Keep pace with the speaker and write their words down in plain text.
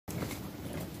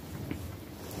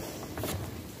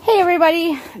Hey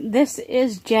everybody, this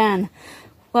is Jen.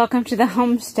 Welcome to the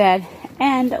homestead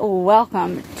and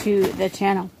welcome to the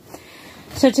channel.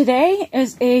 So today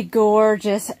is a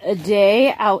gorgeous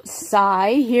day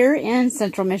outside here in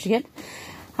central Michigan.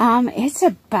 It's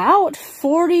about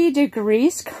 40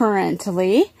 degrees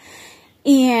currently,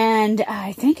 and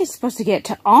I think it's supposed to get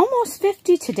to almost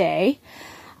 50 today,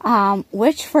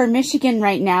 which for Michigan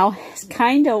right now is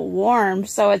kind of warm,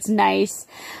 so it's nice.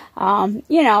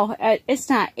 You know, it's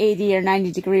not 80 or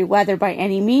 90 degree weather by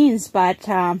any means, but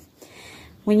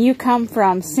when you come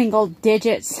from single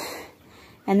digits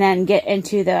and then get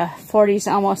into the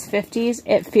 40s, almost 50s,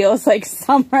 it feels like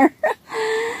summer.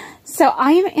 So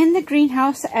I am in the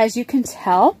greenhouse, as you can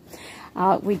tell.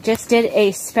 We just did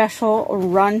a special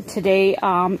run today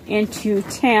into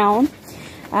town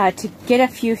to get a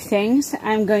few things.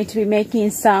 I'm going to be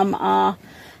making some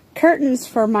curtains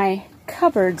for my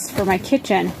cupboards for my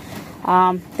kitchen.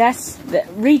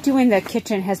 Redoing the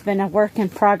kitchen has been a work in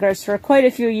progress for quite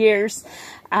a few years.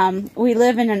 We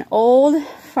live in an old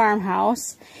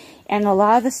farmhouse, and a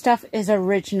lot of the stuff is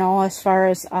original as far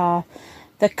as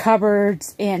the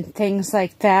cupboards and things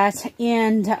like that.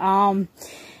 And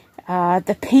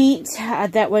the paint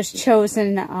that was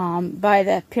chosen by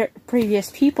the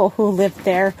previous people who lived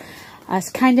there is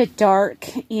kind of dark,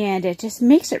 and it just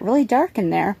makes it really dark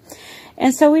in there.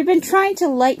 And so we've been trying to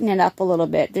lighten it up a little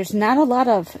bit. There's not a lot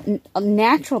of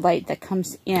natural light that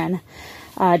comes in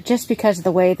just because of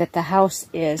the way that the house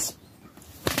is.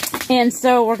 And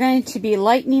so we're going to be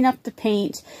lightening up the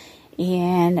paint,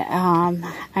 and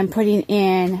I'm putting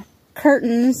in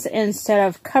curtains instead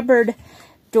of cupboard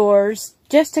doors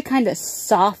just to kind of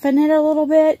soften it a little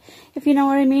bit, if you know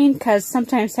what I mean, because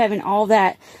sometimes having all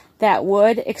that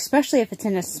wood, especially if it's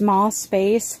in a small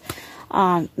space,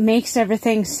 makes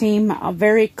everything seem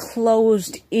very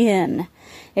closed in,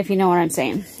 if you know what I'm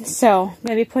saying. So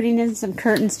maybe putting in some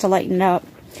curtains to lighten it up.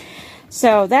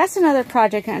 So that's another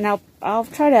project, and I'll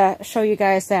try to show you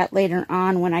guys that later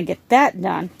on when I get that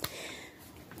done.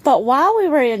 But while we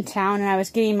were in town and I was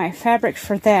getting my fabric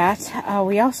for that,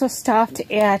 we also stopped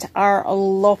at our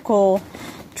local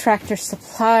Tractor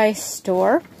Supply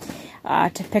store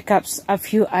to pick up a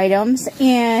few items,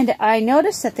 and I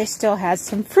noticed that they still had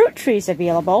some fruit trees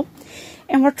available,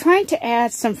 and we're trying to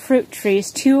add some fruit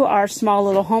trees to our small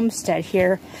little homestead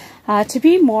here to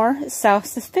be more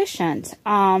self-sufficient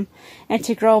and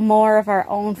to grow more of our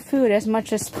own food as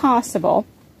much as possible.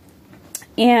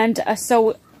 And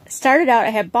so started out,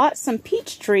 I had bought some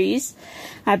peach trees.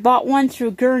 I bought one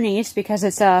through Gurney's because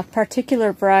it's a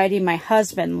particular variety my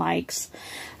husband likes.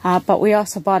 But we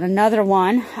also bought another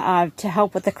one to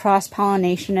help with the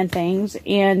cross-pollination and things.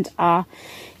 And,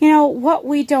 you know, what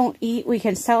we don't eat, we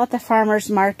can sell at the farmer's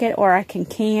market, or I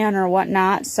can or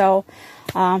whatnot. So,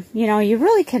 you know, you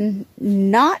really can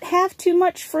not have too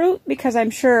much fruit, because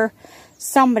I'm sure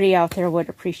somebody out there would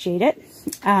appreciate it.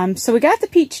 So we got the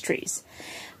peach trees.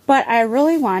 But I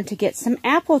really want to get some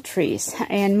apple trees.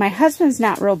 And my husband's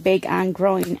not real big on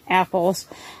growing apples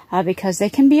because they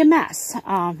can be a mess.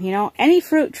 You know, any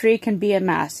fruit tree can be a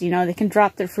mess. You know, they can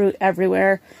drop their fruit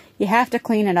everywhere. You have to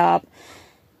clean it up.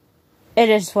 It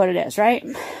is what it is, right?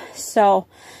 So,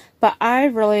 but I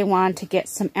really want to get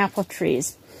some apple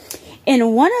trees.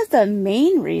 And one of the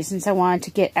main reasons I wanted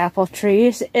to get apple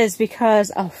trees is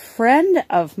because a friend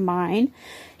of mine,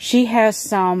 she has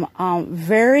some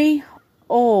very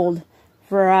old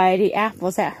variety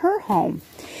apples at her home,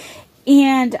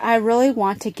 and I really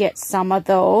want to get some of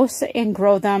those and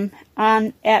grow them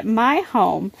at my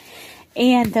home.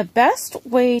 And the best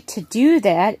way to do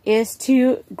that is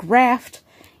to graft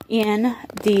in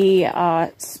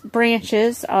the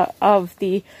branches of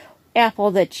the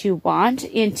apple that you want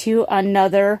into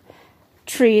another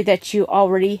tree that you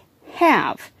already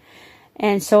have.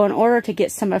 And so in order to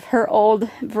get some of her old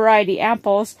variety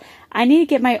apples, I need to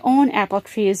get my own apple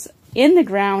trees in the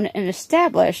ground and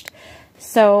established.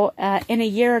 So in a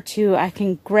year or two, I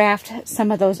can graft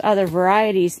some of those other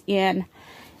varieties in,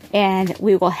 and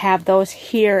we will have those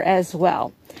here as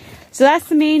well. So that's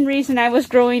the main reason I was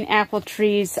growing apple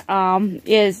trees,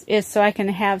 is so I can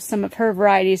have some of her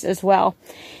varieties as well.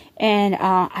 And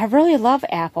I really love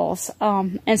apples.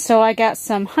 And so I got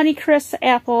some Honeycrisp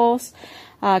apples,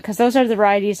 because those are the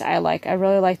varieties I like. I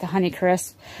really like the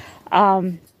Honeycrisp.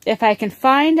 If I can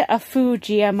find a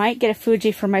Fuji, I might get a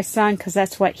Fuji for my son, because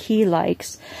that's what he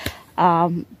likes.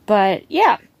 But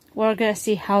yeah, we're gonna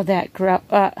see how that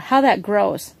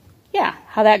grows. Yeah,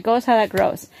 how that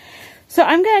grows. So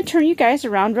I'm gonna turn you guys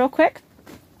around real quick,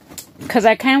 because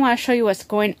I kind of want to show you what's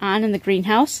going on in the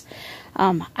greenhouse.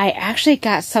 I actually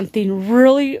got something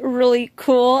really, really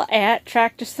cool at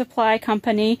Tractor Supply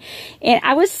Company, and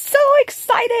I was so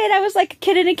excited. I was like a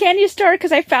kid in a candy store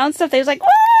because I found stuff that was like,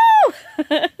 woo!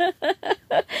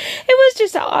 It was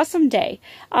just an awesome day.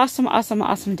 Awesome, awesome,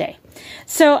 awesome day.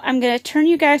 So I'm going to turn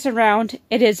you guys around.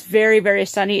 It is very, very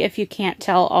sunny if you can't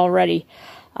tell already.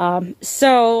 You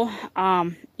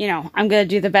know, I'm going to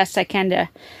do the best I can to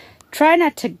try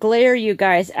not to glare you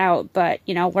guys out, but,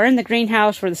 you know, we're in the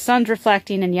greenhouse where the sun's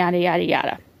reflecting and yada, yada,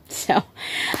 yada. So,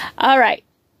 all right.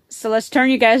 So let's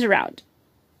turn you guys around.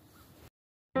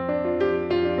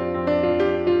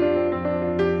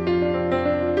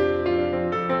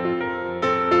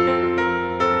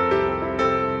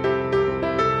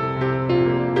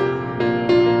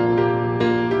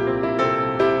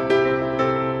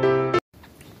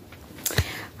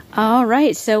 All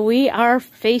right, so we are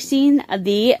facing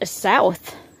the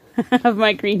south of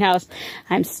my greenhouse.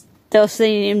 I'm still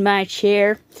sitting in my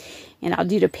chair, and I'll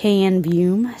do the pan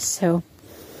view. So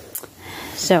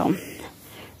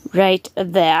right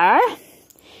there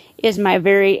is my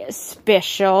very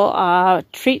special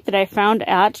treat that I found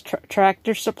at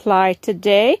Tractor Supply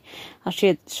today. I'll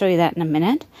show you that in a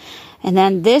minute. And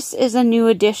then this is a new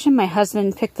addition. My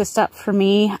husband picked this up for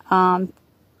me 2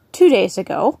 days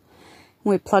ago.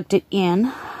 We plugged it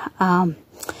in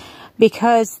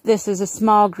because this is a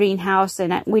small greenhouse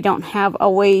and we don't have a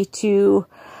way to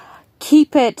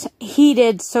keep it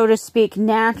heated, so to speak,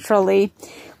 naturally.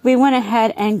 We went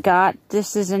ahead and got,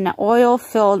 this is an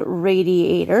oil-filled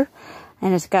radiator,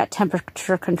 and it's got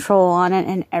temperature control on it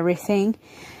and everything.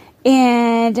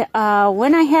 And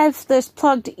when I have this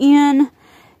plugged in,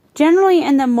 generally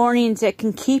in the mornings it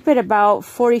can keep it about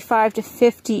 45 to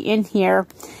 50 in here.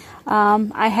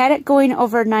 I had it going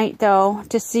overnight though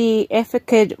to see if it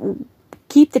could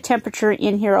keep the temperature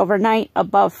in here overnight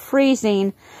above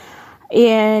freezing,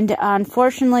 and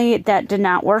unfortunately that did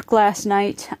not work last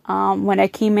night. When I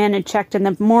came in and checked in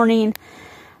the morning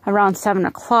around 7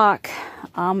 o'clock,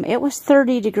 it was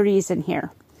 30 degrees in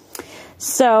here.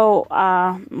 So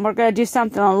we're going to do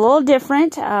something a little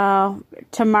different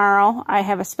tomorrow. I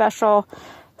have a special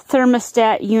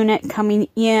thermostat unit coming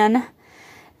in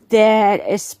that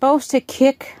is supposed to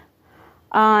kick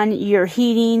on your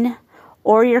heating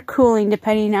or your cooling,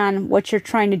 depending on what you're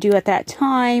trying to do at that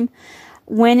time,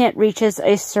 when it reaches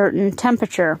a certain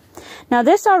temperature. Now,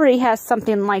 this already has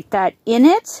something like that in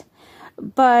it,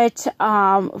 but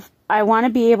I want to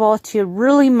be able to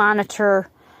really monitor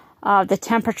the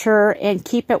temperature and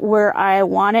keep it where I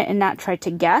want it and not try to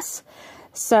guess.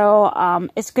 So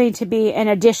it's going to be in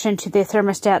addition to the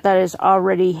thermostat that is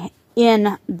already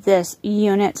in this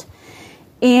unit,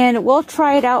 and we'll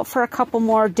try it out for a couple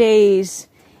more days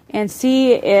and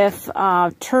see if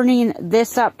turning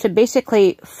this up to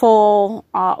basically full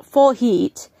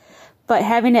heat, but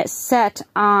having it set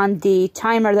on the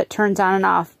timer that turns on and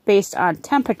off based on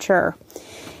temperature,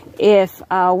 if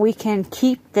we can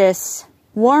keep this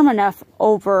warm enough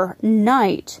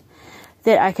overnight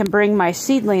that I can bring my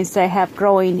seedlings that I have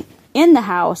growing in the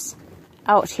house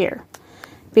out here.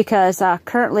 Because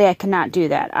currently I cannot do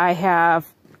that. I have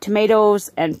tomatoes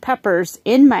and peppers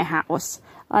in my house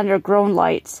under grown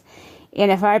lights, and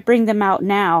if I bring them out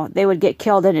now, they would get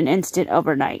killed in an instant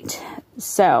overnight.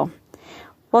 So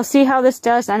we'll see how this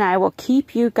does, and I will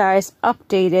keep you guys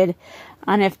updated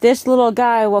on if this little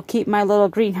guy will keep my little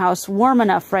greenhouse warm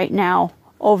enough right now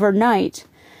overnight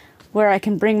where I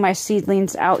can bring my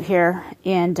seedlings out here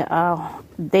and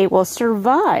they will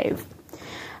survive.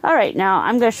 All right, now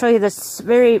I'm going to show you this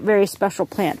very, very special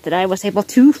plant that I was able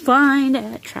to find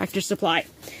at Tractor Supply.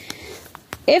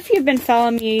 If you've been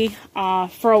following me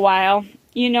for a while,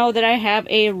 you know that I have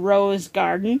a rose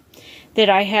garden that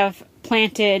I have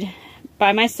planted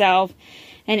by myself.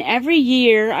 And every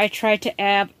year I try to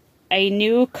add a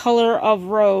new color of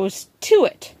rose to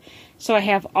it. So I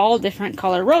have all different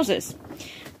color roses.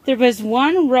 There was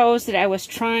one rose that I was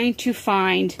trying to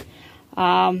find,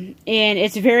 and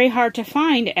it's very hard to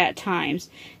find at times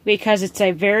because it's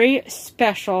a very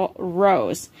special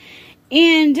rose.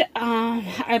 And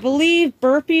I believe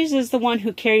Burpees is the one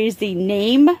who carries the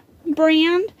name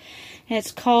brand. And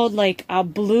it's called like a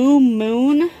Blue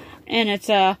Moon, and it's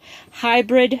a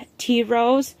hybrid tea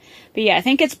rose. But yeah, I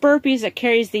think it's Burpees that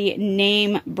carries the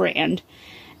name brand.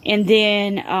 And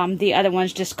then the other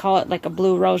ones just call it like a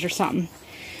blue rose or something.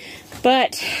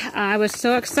 But I was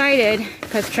so excited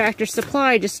because Tractor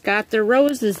Supply just got their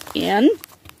roses in.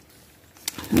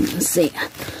 Let's see.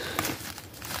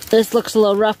 This looks a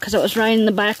little rough because it was right in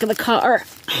the back of the car.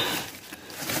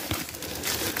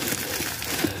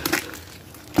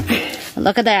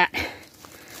 Look at that.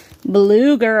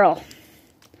 Blue girl.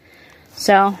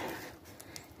 So,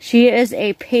 She is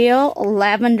a pale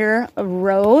lavender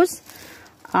rose.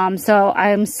 So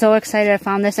I'm so excited I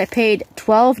found this. I paid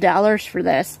 $12 for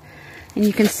this. And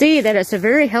you can see that it's a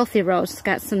very healthy rose. It's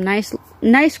got some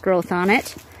nice growth on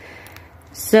it.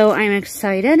 So I'm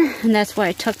excited. And that's why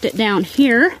I tucked it down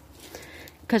here,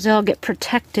 because it'll get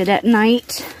protected at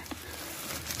night.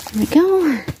 There we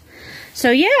go. So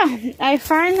yeah, I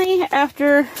finally,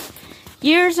 after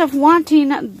years of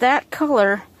wanting that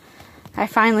color, I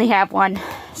finally have one.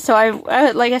 So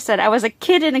I like I said, I was a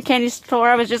kid in a candy store.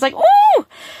 I was just like, ooh!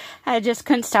 I just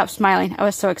couldn't stop smiling. I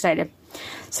was so excited.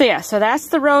 So yeah, so that's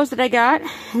the rose that I got.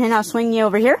 And then I'll swing you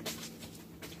over here.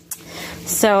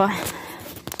 So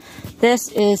this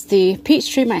is the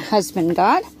peach tree my husband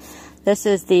got. This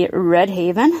is the Red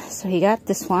Haven. So he got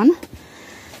this one.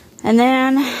 And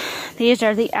then these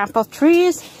are the apple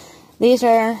trees. These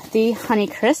are the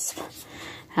Honeycrisp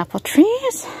apple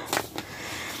trees.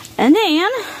 And then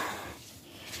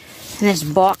in this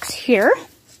box here,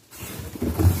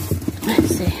 let's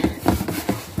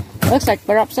see, looks like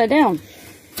we're upside down.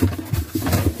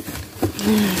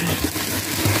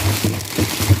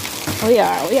 We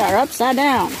are upside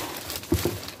down.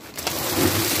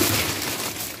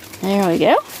 There we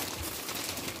go.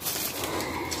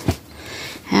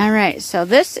 All right, so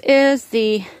this is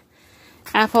the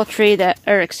apple tree that,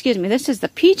 or excuse me, this is the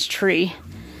peach tree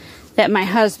that my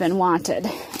husband wanted.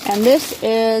 And this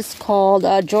is called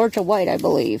Georgia White, I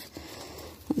believe.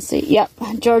 Let's see, yep,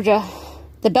 Georgia,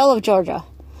 the Belle of Georgia.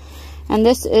 And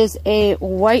this is a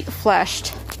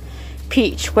white-fleshed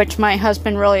peach, which my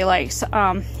husband really likes.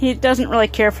 He doesn't really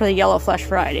care for the yellow flesh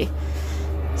variety.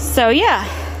 So yeah,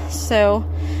 so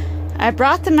I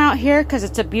brought them out here because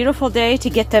it's a beautiful day to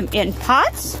get them in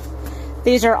pots.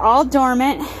 These are all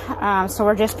dormant, so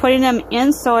we're just putting them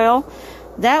in soil.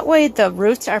 That way the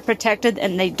roots are protected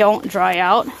and they don't dry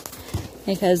out,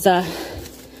 because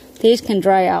these can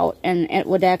dry out and it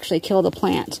would actually kill the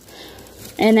plant.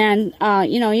 And then,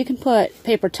 you know, you can put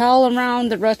paper towel around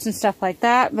the roots and stuff like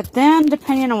that, but then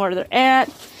depending on where they're at,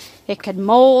 it could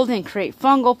mold and create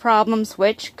fungal problems,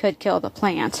 which could kill the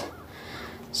plant.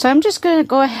 So I'm just going to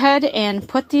go ahead and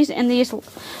put these in these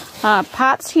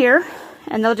pots here,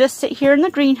 and they'll just sit here in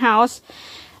the greenhouse.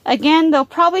 Again, they'll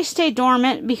probably stay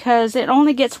dormant because it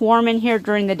only gets warm in here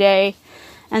during the day,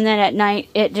 and then at night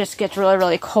it just gets really,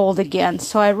 really cold again.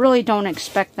 So I really don't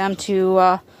expect them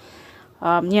to,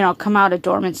 you know, come out of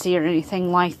dormancy or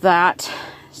anything like that.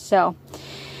 So,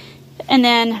 and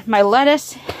then my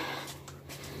lettuce,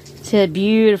 it's a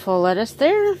beautiful lettuce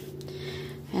there.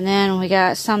 And then we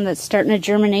got some that's starting to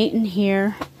germinate in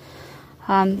here.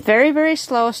 Very, very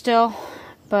slow still,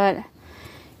 but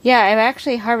yeah, I've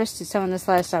actually harvested some of this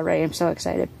lettuce already. I'm so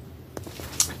excited.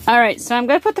 Alright, so I'm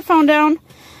going to put the phone down.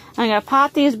 I'm going to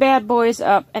pot these bad boys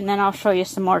up, and then I'll show you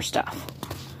some more stuff.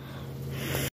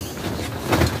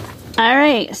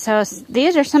 Alright, so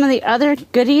these are some of the other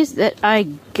goodies that I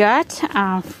got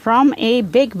from a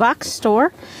big box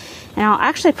store. And I'll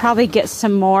actually probably get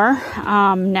some more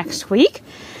next week.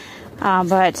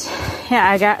 But yeah,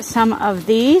 I got some of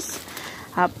these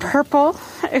purple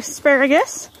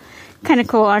asparagus. Kind of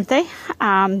cool, aren't they?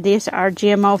 These are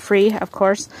GMO free, of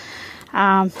course.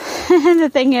 And the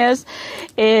thing is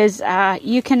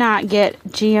you cannot get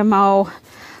GMO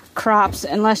crops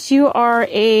unless you are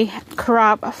a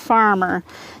crop farmer.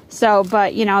 So,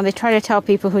 but you know, they try to tell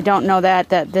people who don't know that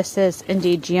this is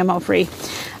indeed GMO free.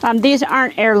 These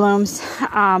aren't heirlooms,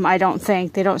 I don't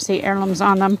think. They don't say heirlooms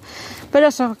on them, but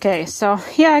it's okay. So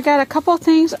yeah, I got a couple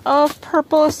things of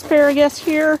purple asparagus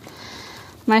here.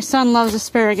 My son loves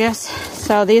asparagus,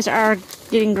 so these are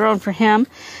getting grown for him.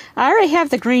 I already have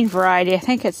the green variety. I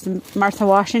think it's Martha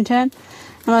Washington,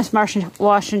 unless Martha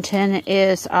Washington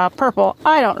is purple.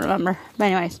 I don't remember. But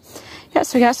anyways, yeah,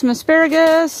 so we got some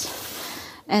asparagus.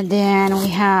 And then we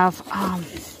have,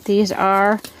 these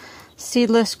are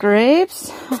seedless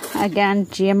grapes. Again,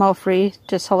 GMO free,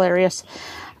 just hilarious.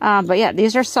 But yeah,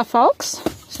 these are Suffolks.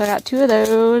 So I got 2 of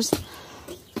those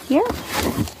here.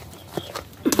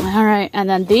 All right, and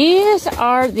then these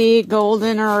are the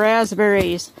golden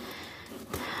raspberries.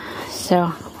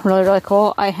 So really, really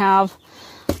cool. I have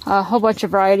a whole bunch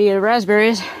of variety of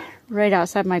raspberries right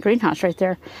outside my greenhouse right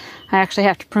there. I actually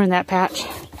have to prune that patch.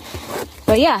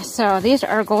 But yeah, so these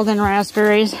are golden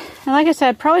raspberries. And like I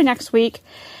said, probably next week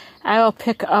I will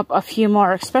pick up a few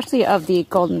more, especially of the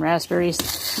golden raspberries.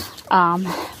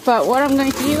 But what I'm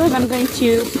going to do is I'm going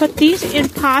to put these in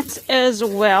pots as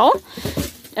well.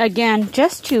 Again,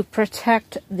 just to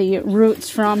protect the roots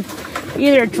from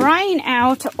either drying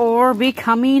out or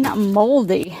becoming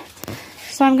moldy.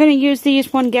 So I'm going to use these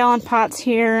 1-gallon pots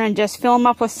here and just fill them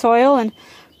up with soil and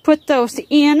put those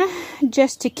in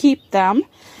just to keep them.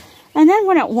 And then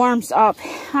when it warms up,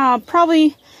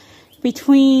 probably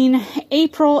between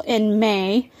April and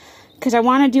May, because I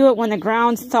want to do it when the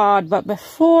ground's thawed, but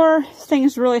before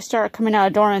things really start coming out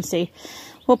of dormancy,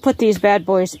 we'll put these bad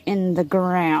boys in the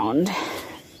ground.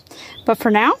 But for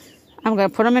now, I'm going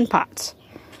to put them in pots.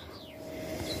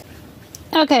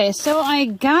 Okay, so I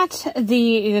got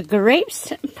the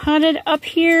grapes potted up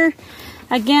here.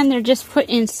 Again, they're just put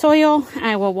in soil.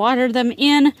 I will water them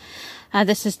in.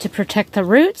 This is to protect the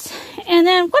roots. And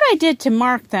then what I did to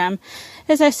mark them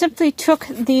is I simply took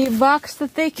the box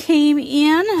that they came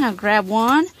in. I'll grab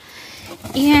one.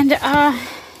 And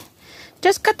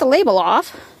just cut the label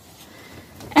off.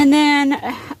 And then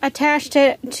attached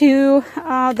it to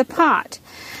the pot.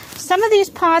 Some of these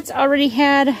pots already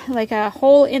had like a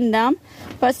hole in them.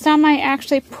 But some I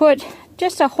actually put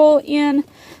just a hole in.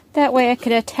 That way I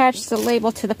could attach the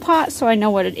label to the pot so I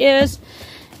know what it is.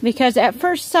 Because at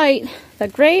first sight, the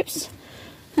grapes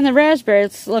and the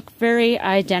raspberries look very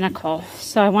identical.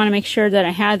 So I want to make sure that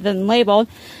I have them labeled,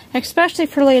 especially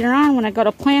for later on when I go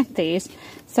to plant these,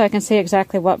 so I can see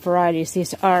exactly what varieties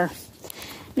these are.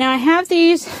 Now I have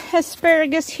these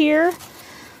asparagus here,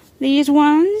 these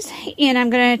ones, and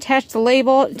I'm going to attach the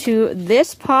label to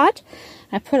this pot.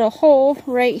 I put a hole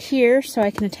right here so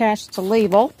I can attach the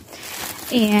label.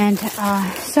 And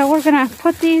so we're going to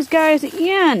put these guys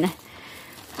in.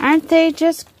 Aren't they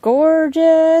just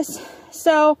gorgeous?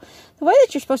 So the way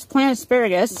that you're supposed to plant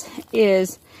asparagus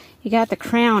is you got the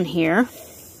crown here.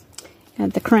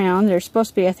 Got the crown. There's supposed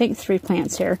to be, I think, 3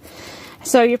 plants here.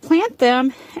 So you plant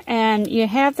them and you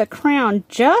have the crown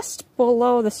just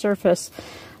below the surface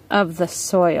of the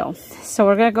soil. So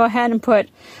we're going to go ahead and put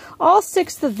all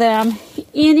 6 of them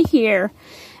in here.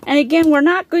 And again, we're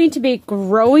not going to be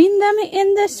growing them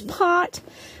in this pot.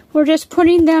 We're just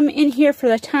putting them in here for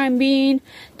the time being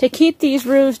to keep these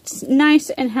roots nice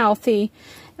and healthy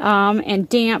and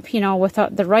damp, you know, with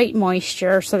the right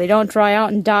moisture so they don't dry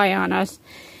out and die on us.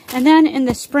 And then in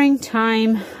the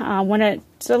springtime, when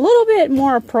it's a little bit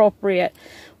more appropriate,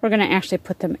 we're going to actually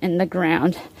put them in the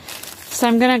ground. So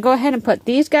I'm going to go ahead and put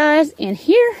these guys in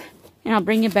here, and I'll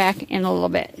bring you back in a little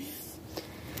bit.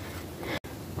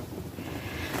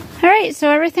 Alright, so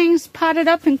everything's potted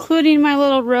up, including my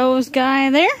little rose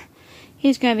guy there.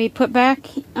 He's going to be put back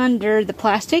under the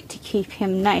plastic to keep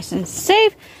him nice and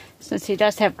safe, since he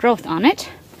does have growth on it.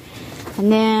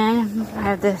 And then I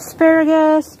have the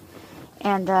asparagus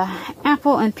and the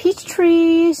apple and peach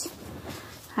trees.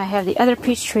 I have the other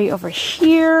peach tree over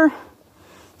here.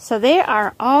 So they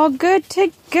are all good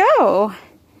to go.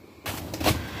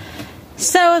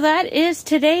 So that is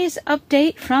today's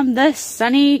update from the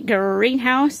sunny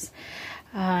greenhouse.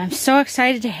 I'm so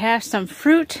excited to have some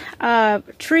fruit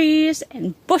trees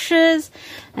and bushes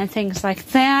and things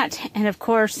like that. And of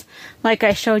course, like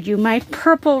I showed you, my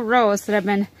purple rose that I've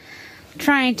been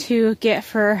trying to get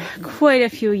for quite a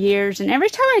few years. And every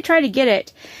time I try to get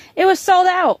it, it was sold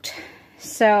out.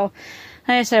 So,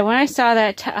 like I said, when I saw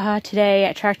that today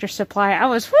at Tractor Supply, I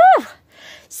was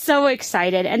so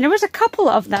excited. And there was a couple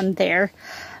of them there.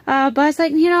 But I was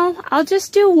like, you know, I'll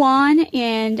just do one,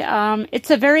 and it's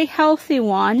a very healthy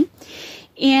one.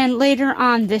 And later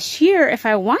on this year, if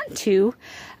I want to,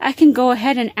 I can go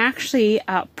ahead and actually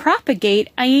propagate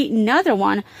another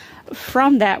one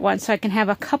from that one, so I can have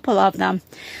a couple of them.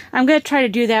 I'm going to try to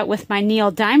do that with my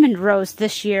Neil Diamond Rose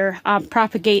this year,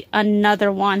 propagate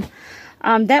another one.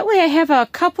 That way I have a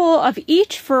couple of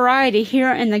each variety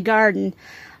here in the garden.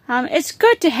 It's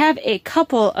good to have a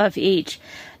couple of each.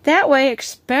 That way,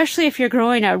 especially if you're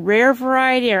growing a rare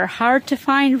variety or hard to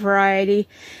find variety,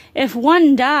 if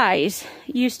one dies,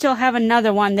 you still have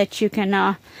another one that you can,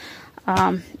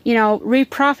 you know,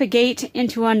 repropagate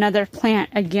into another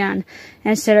plant again,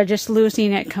 instead of just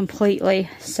losing it completely.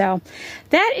 So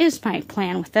that is my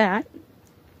plan with that.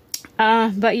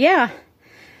 But yeah,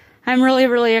 I'm really,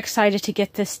 really excited to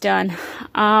get this done.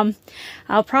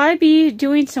 I'll probably be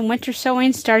doing some winter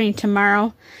sowing starting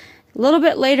tomorrow. A little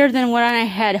bit later than what I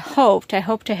had hoped. I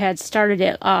hoped I had started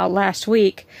it last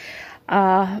week.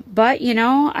 But, you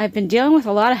know, I've been dealing with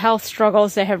a lot of health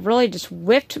struggles that have really just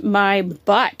whipped my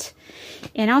butt.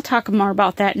 And I'll talk more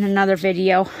about that in another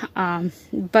video. Yeah,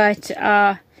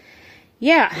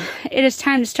 it is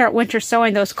time to start winter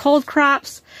sowing those cold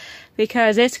crops,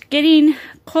 because it's getting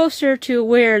closer to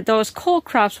where those cold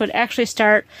crops would actually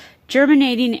start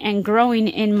germinating and growing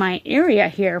in my area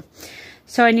here.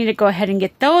 So I need to go ahead and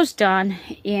get those done,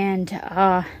 and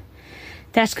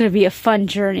that's going to be a fun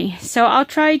journey. So I'll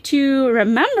try to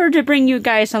remember to bring you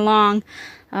guys along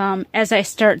as I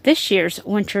start this year's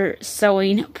winter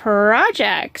sowing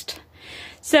project.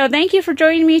 So thank you for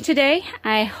joining me today.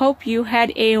 I hope you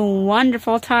had a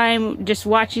wonderful time just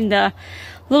watching the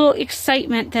little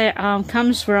excitement that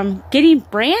comes from getting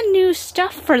brand new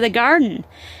stuff for the garden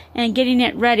and getting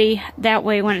it ready. That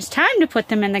way when it's time to put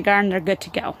them in the garden, they're good to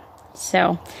go.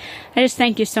 So I just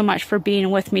thank you so much for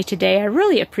being with me today. I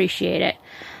really appreciate it.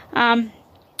 And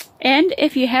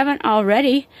if you haven't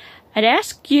already, I'd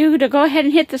ask you to go ahead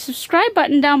and hit the subscribe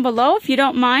button down below if you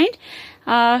don't mind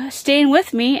staying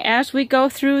with me as we go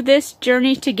through this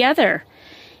journey together.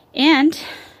 And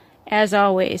as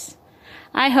always,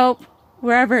 I hope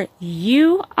wherever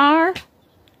you are,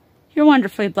 you're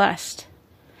wonderfully blessed.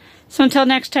 So until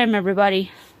next time,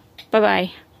 everybody,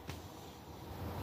 bye-bye.